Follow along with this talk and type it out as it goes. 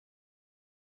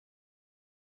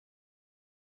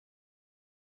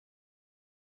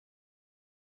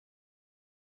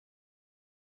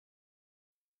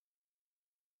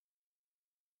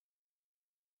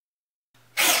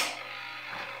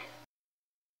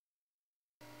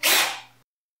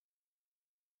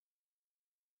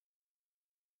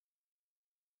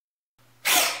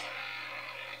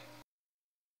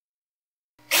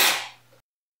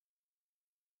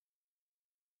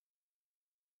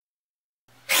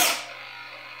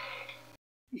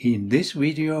In this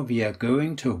video we are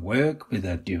going to work with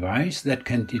a device that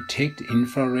can detect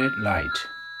infrared light.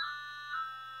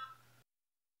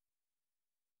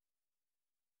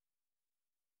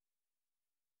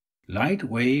 Light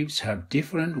waves have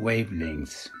different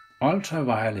wavelengths.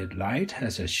 Ultraviolet light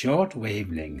has a short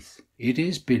wavelength. It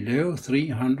is below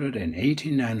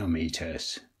 380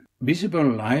 nanometers.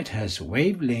 Visible light has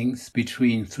wavelengths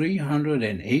between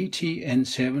 380 and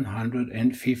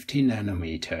 750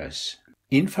 nanometers.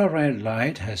 Infrared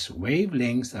light has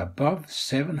wavelengths above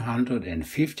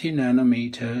 750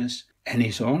 nanometers and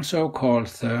is also called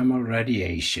thermal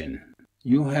radiation.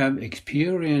 You have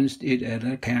experienced it at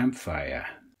a campfire.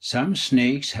 Some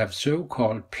snakes have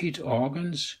so-called pit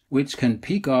organs which can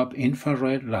pick up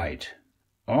infrared light.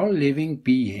 All living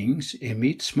beings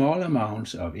emit small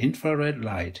amounts of infrared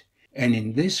light, and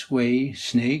in this way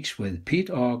snakes with pit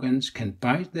organs can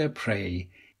bite their prey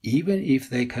even if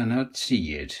they cannot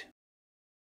see it.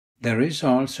 There is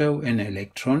also an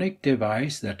electronic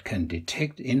device that can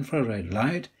detect infrared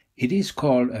light. It is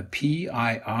called a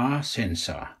PIR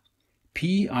sensor.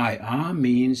 PIR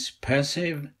means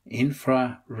passive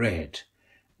infrared,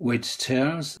 which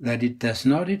tells that it does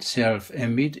not itself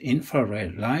emit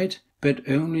infrared light, but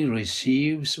only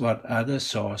receives what other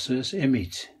sources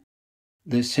emit.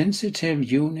 The sensitive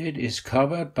unit is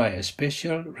covered by a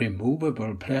special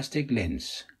removable plastic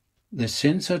lens. The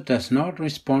sensor does not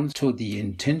respond to the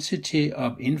intensity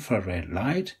of infrared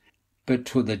light, but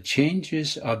to the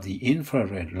changes of the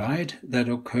infrared light that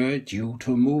occur due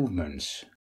to movements.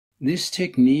 This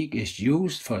technique is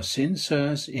used for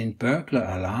sensors in burglar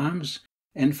alarms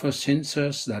and for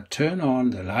sensors that turn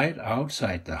on the light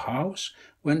outside the house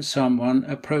when someone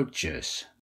approaches.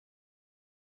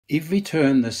 If we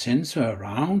turn the sensor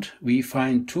around, we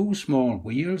find two small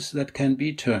wheels that can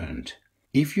be turned.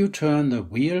 If you turn the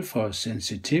wheel for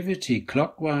sensitivity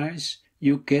clockwise,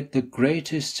 you get the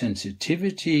greatest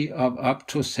sensitivity of up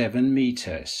to 7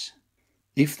 meters.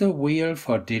 If the wheel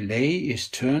for delay is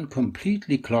turned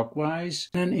completely clockwise,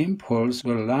 an impulse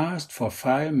will last for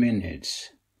 5 minutes.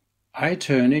 I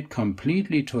turn it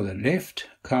completely to the left,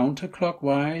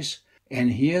 counterclockwise,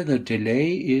 and here the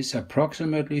delay is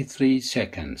approximately 3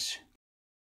 seconds.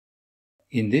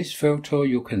 In this photo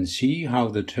you can see how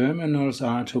the terminals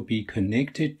are to be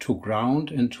connected to ground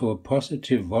and to a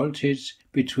positive voltage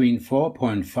between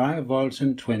 4.5 volts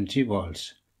and 20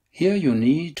 volts. Here you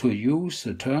need to use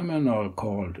the terminal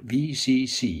called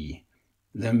VCC.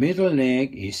 The middle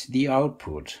leg is the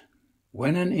output.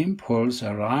 When an impulse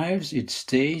arrives, it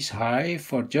stays high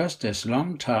for just as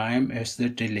long time as the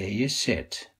delay is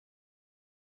set.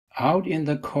 Out in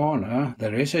the corner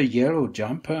there is a yellow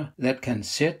jumper that can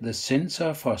set the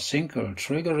sensor for single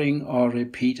triggering or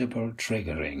repeatable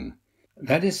triggering.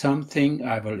 That is something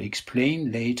I will explain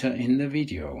later in the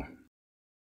video.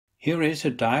 Here is a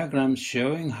diagram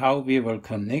showing how we will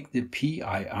connect the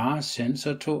PIR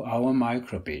sensor to our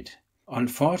microbit.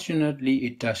 Unfortunately,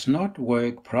 it does not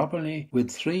work properly with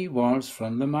 3 volts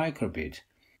from the microbit.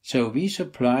 So we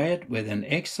supply it with an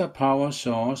extra power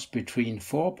source between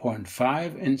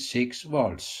 4.5 and 6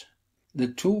 volts. The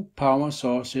two power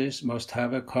sources must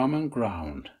have a common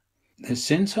ground. The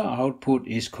sensor output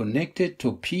is connected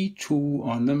to P2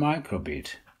 on the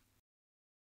microbit.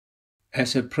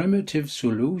 As a primitive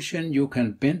solution, you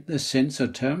can bend the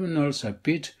sensor terminals a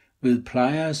bit with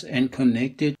pliers and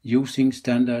connect it using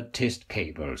standard test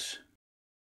cables.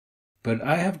 But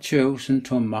I have chosen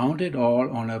to mount it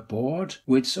all on a board,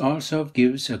 which also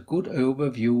gives a good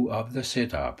overview of the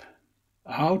setup.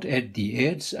 Out at the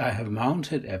edge I have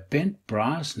mounted a bent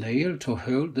brass nail to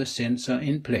hold the sensor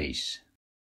in place.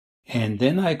 And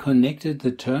then I connected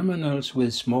the terminals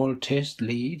with small test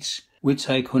leads, which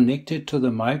I connected to the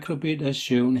microbit as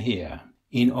shown here.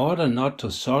 In order not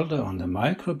to solder on the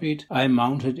microbit, I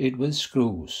mounted it with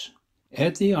screws.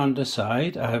 At the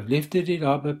underside I have lifted it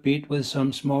up a bit with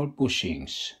some small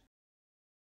bushings.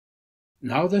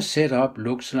 Now the setup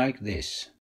looks like this.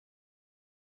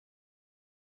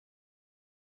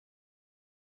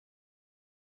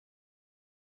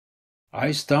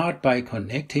 I start by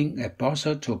connecting a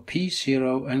buzzer to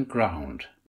P0 and ground.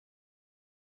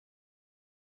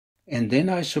 And then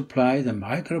I supply the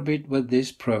microbit with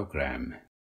this program.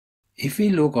 If we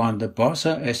look on the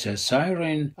buzzer as a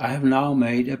siren, I have now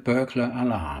made a burglar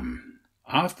alarm.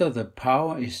 After the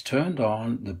power is turned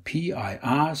on, the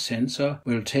PIR sensor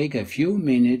will take a few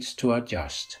minutes to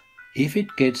adjust. If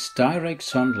it gets direct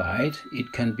sunlight,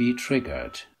 it can be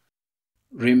triggered.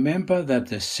 Remember that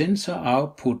the sensor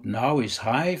output now is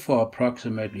high for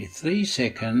approximately 3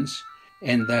 seconds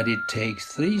and that it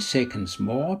takes 3 seconds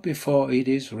more before it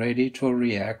is ready to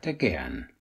react again.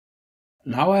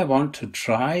 Now I want to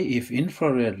try if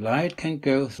infrared light can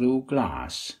go through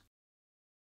glass.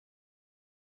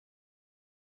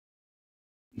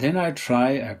 Then I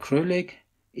try acrylic.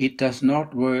 It does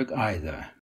not work either.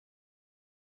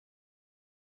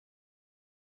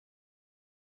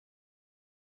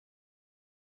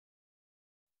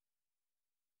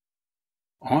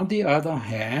 On the other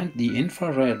hand, the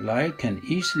infrared light can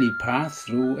easily pass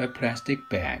through a plastic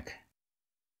bag.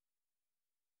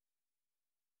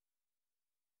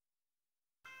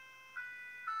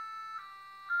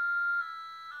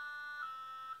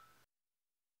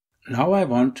 Now I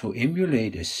want to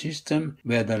emulate a system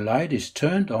where the light is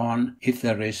turned on if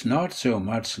there is not so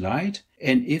much light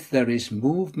and if there is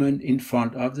movement in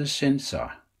front of the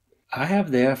sensor. I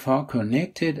have therefore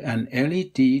connected an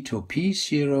LED to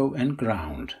P0 and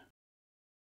ground.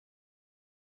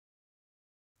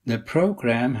 The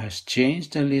program has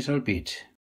changed a little bit.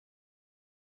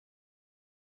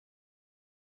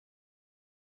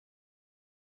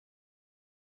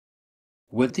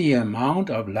 With the amount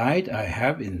of light I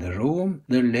have in the room,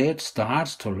 the LED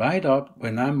starts to light up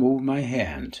when I move my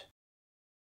hand.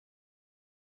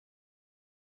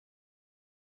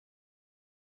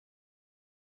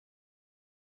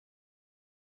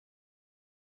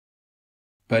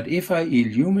 But if I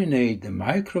illuminate the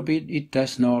microbit, it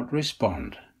does not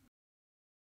respond.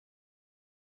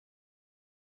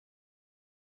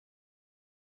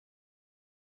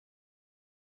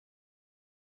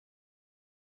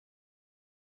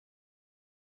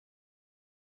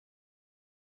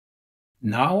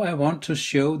 Now I want to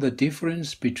show the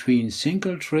difference between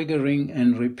single triggering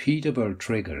and repeatable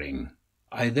triggering.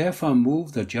 I therefore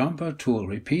move the jumper to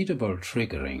repeatable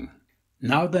triggering.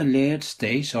 Now the LED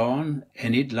stays on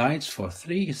and it lights for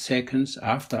 3 seconds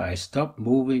after I stop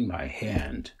moving my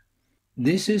hand.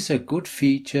 This is a good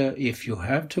feature if you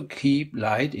have to keep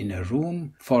light in a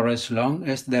room for as long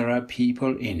as there are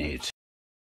people in it.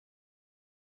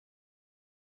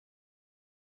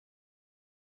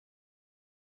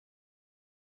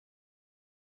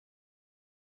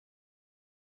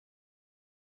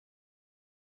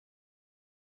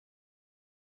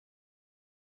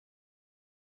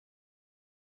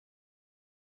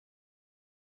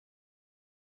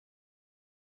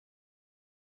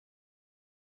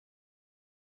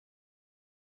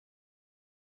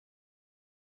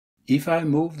 If I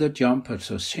move the jumper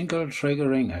to single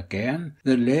triggering again,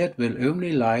 the LED will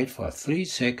only light for 3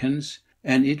 seconds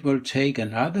and it will take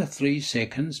another 3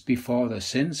 seconds before the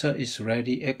sensor is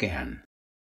ready again.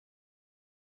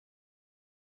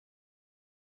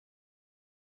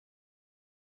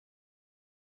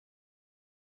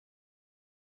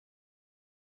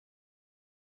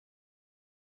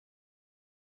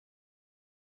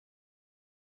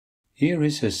 Here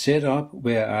is a setup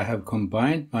where I have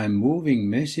combined my moving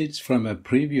message from a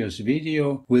previous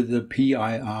video with the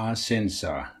PIR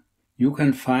sensor. You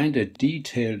can find a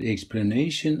detailed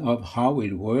explanation of how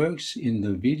it works in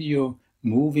the video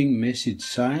Moving Message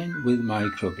Sign with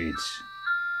Microbits.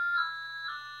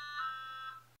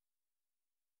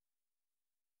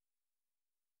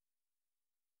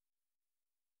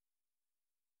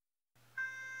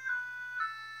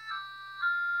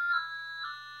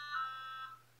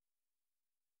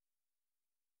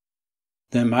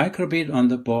 The microbit on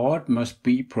the board must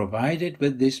be provided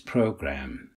with this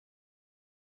program.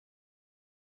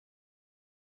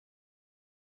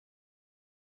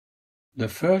 The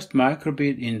first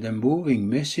microbit in the moving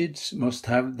message must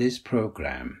have this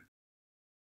program.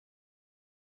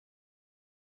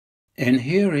 And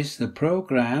here is the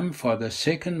program for the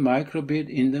second microbit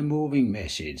in the moving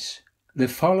message. The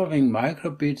following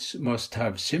microbits must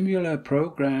have similar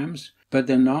programs, but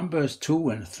the numbers 2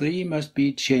 and 3 must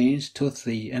be changed to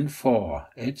 3 and 4,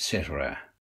 etc.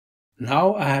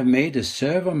 Now I have made a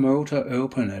servomotor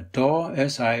open a door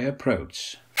as I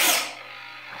approach.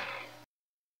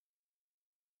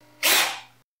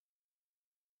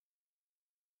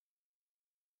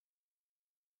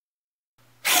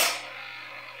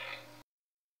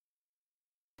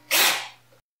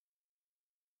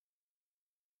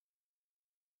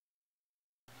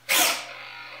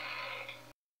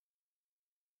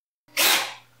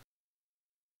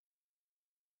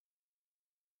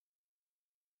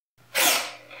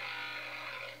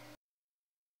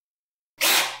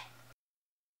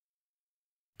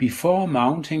 Before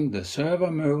mounting the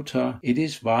servomotor, it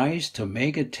is wise to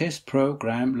make a test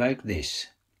program like this.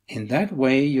 In that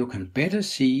way you can better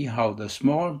see how the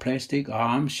small plastic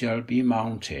arm shall be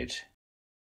mounted.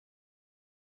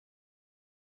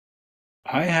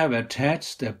 I have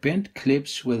attached a bent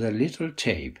clips with a little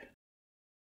tape.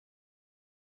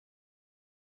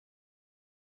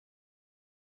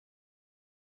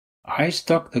 I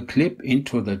stuck the clip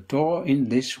into the door in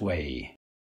this way.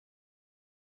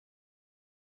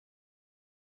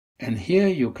 And here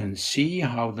you can see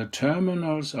how the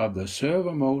terminals of the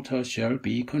servomotor shall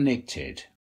be connected.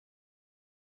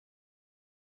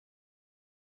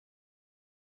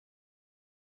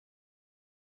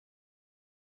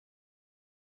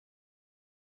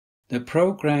 The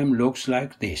program looks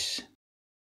like this.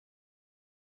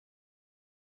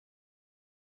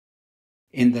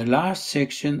 In the last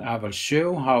section I will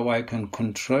show how I can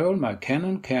control my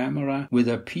Canon camera with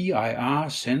a PIR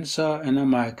sensor and a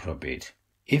micro.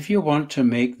 If you want to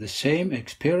make the same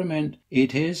experiment,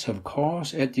 it is of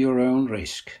course at your own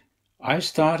risk. I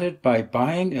started by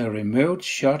buying a remote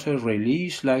shutter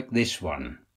release like this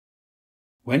one.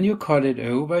 When you cut it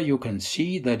over, you can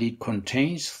see that it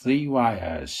contains 3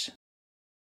 wires.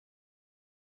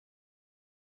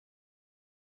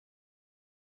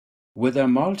 With a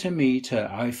multimeter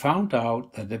I found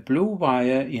out that the blue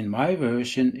wire in my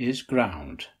version is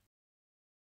ground.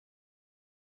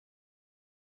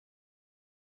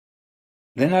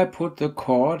 Then I put the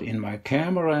cord in my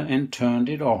camera and turned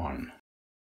it on.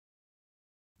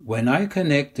 When I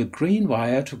connect the green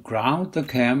wire to ground, the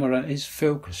camera is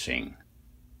focusing.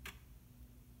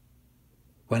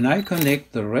 When I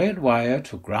connect the red wire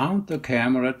to ground, the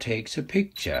camera takes a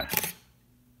picture.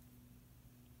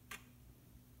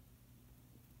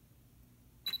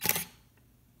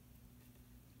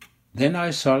 Then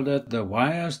I soldered the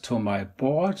wires to my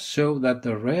board so that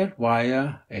the red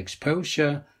wire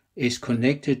exposure is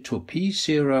connected to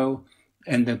P0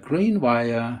 and the green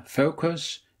wire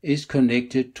focus is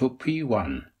connected to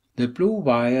P1. The blue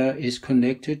wire is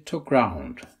connected to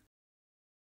ground.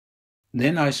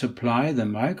 Then I supply the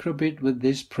microbit with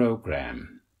this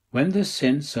program. When the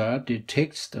sensor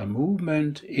detects the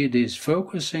movement, it is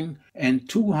focusing, and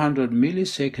 200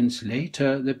 milliseconds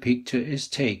later the picture is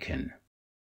taken.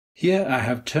 Here I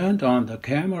have turned on the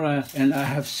camera and I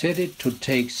have set it to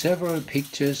take several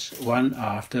pictures one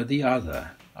after the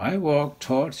other. I walk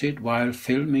towards it while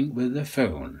filming with the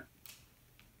phone.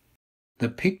 The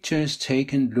pictures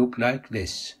taken look like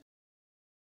this.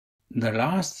 The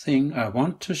last thing I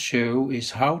want to show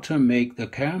is how to make the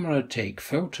camera take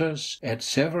photos at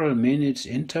several minutes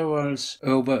intervals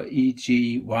over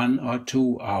e.g. 1 or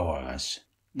 2 hours.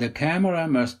 The camera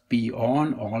must be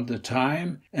on all the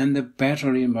time and the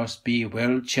battery must be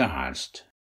well charged.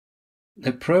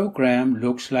 The program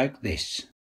looks like this.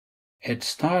 At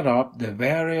startup the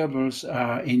variables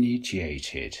are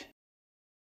initiated.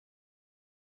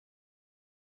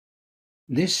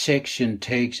 This section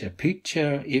takes a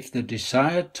picture if the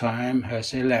desired time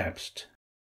has elapsed.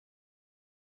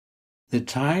 The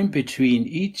time between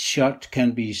each shot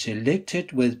can be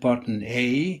selected with button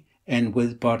A, and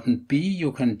with button B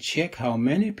you can check how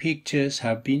many pictures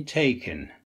have been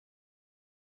taken.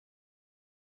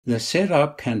 The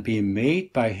setup can be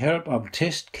made by help of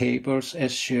test cables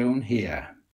as shown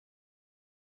here.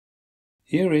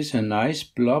 Here is a nice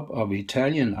blob of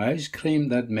Italian ice cream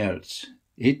that melts.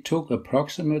 It took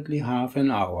approximately half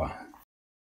an hour.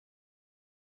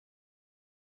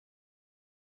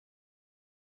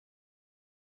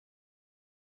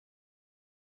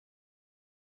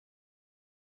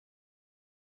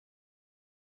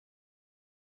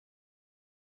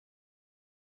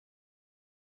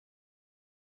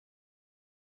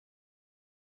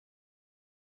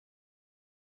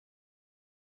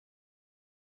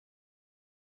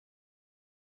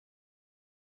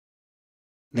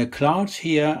 The clouds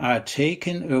here are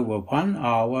taken over 1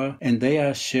 hour and they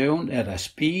are shown at a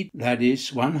speed that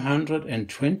is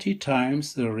 120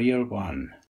 times the real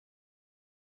one.